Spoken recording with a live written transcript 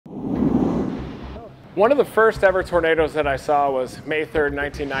One of the first ever tornadoes that I saw was May 3rd,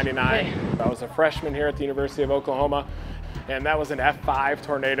 1999. I was a freshman here at the University of Oklahoma, and that was an F5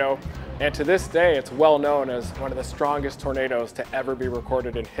 tornado. And to this day, it's well known as one of the strongest tornadoes to ever be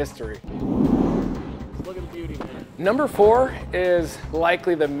recorded in history. Look at the beauty, man. Number 4 is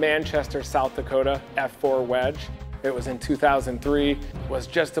likely the Manchester, South Dakota F4 wedge. It was in 2003. It was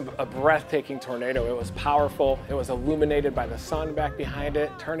just a breathtaking tornado. It was powerful. It was illuminated by the sun back behind it,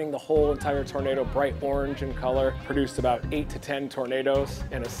 turning the whole entire tornado bright orange in color. Produced about 8 to 10 tornadoes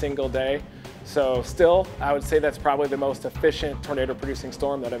in a single day. So still, I would say that's probably the most efficient tornado producing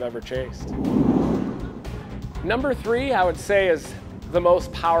storm that I've ever chased. Number 3, I would say, is the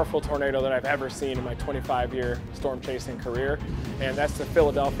most powerful tornado that I've ever seen in my 25-year storm chasing career, and that's the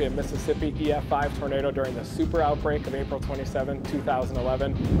Philadelphia, Mississippi EF5 tornado during the super outbreak of April 27,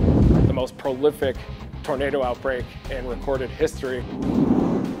 2011, the most prolific tornado outbreak in recorded history.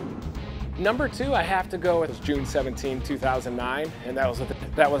 Number 2, I have to go with June 17, 2009, and that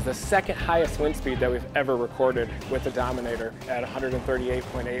was the second highest wind speed that we've ever recorded with the Dominator at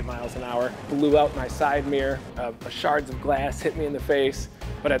 138.8 miles an hour. Blew out my side mirror, shards of glass hit me in the face,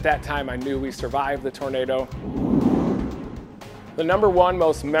 but at that time I knew we survived the tornado. The number 1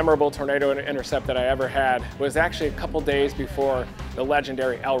 most memorable tornado intercept that I ever had was actually a couple days before the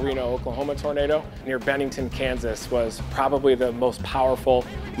legendary El Reno, Oklahoma tornado. Near Bennington, Kansas was probably the most powerful,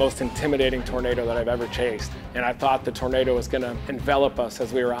 most intimidating tornado that I've ever chased. And I thought the tornado was gonna envelop us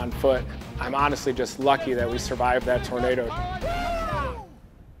as we were on foot. I'm honestly just lucky that we survived that tornado.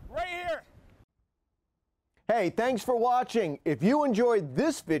 Right here. Hey, thanks for watching. If you enjoyed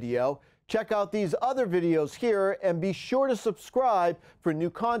this video, check out these other videos here and be sure to subscribe for new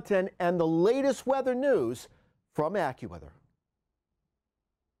content and the latest weather news from AccuWeather.